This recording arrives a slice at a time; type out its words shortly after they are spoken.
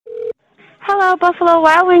Hello, Buffalo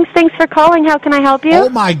Wild Wings. Thanks for calling. How can I help you? Oh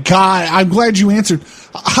my God! I'm glad you answered.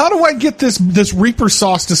 How do I get this Reaper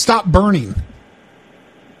sauce to stop burning?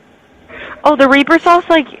 Oh, the Reaper sauce,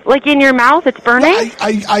 like in your mouth, it's burning.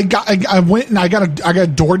 I went and I got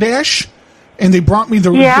DoorDash, and they brought me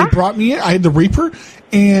I had the Reaper,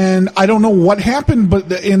 and I don't know what happened,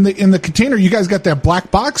 but in the container, you guys got that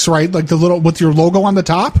black box, right? Like the little with your logo on the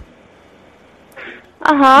top.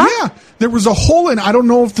 Yeah, there was a hole in. I don't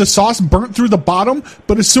know if the sauce burnt through the bottom,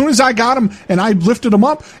 but as soon as I got them and I lifted them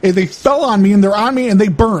up, they fell on me and they're on me and they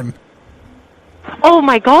burn. Oh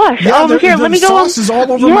my gosh! Yeah, Here, let me go. Sauce is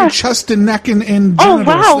all over my chest and neck and genitals. Oh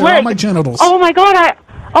wow! They're all my genitals. Oh my God!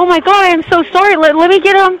 I am so sorry. Let me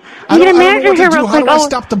get a manager here real quick. How do I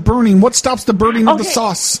stop the burning? What stops the burning of the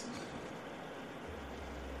sauce?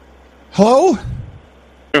 Hello?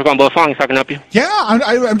 You're on both songs. How can I help you? Yeah,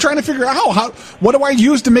 I'm trying to figure out what do I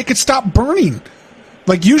use to make it stop burning?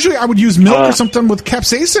 Like usually I would use milk or something with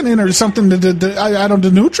capsaicin in it or something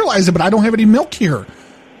to neutralize it, but I don't have any milk here.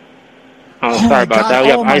 Oh, sorry about that.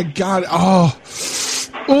 Oh my God! Oh,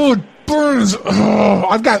 it burns. Oh,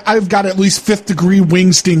 I've got at least 5th degree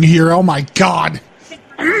wing sting here. Oh my God!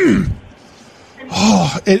 Oh,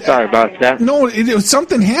 sorry about that. No,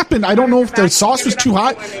 something happened. I don't know if the sauce was too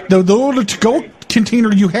hot. The little to-go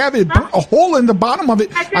container you have, it burnt a hole in the bottom of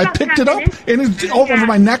it. I picked it up, and it's all over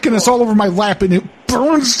my neck, and it's all over my lap, and it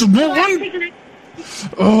burns to me.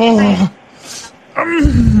 Oh,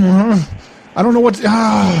 I don't know what.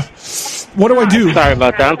 What do I do? Sorry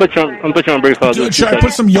about that. I'm put you on brief hold. Should I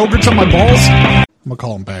put some yogurts on my balls? I'm gonna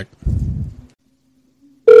call him back.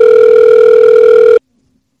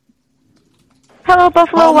 Hello,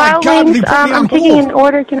 Buffalo Wild Wings. I'm taking an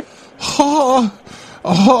order.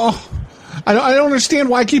 I don't understand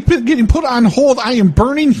why I keep getting put on hold. I am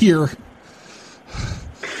burning here.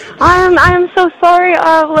 I am so sorry.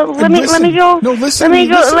 Let me go. No, listen.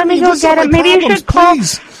 Let me go get it. Maybe you should call.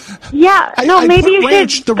 Yeah, maybe you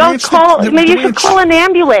should call an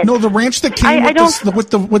ambulance. No, the ranch that came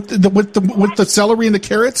with the celery and the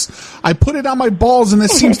carrots. I put it on my balls, and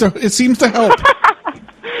it seems to help.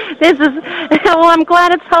 Well, I'm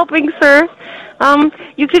glad it's helping, sir.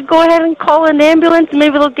 You could go ahead and call an ambulance, and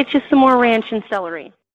maybe they'll get you some more ranch and celery.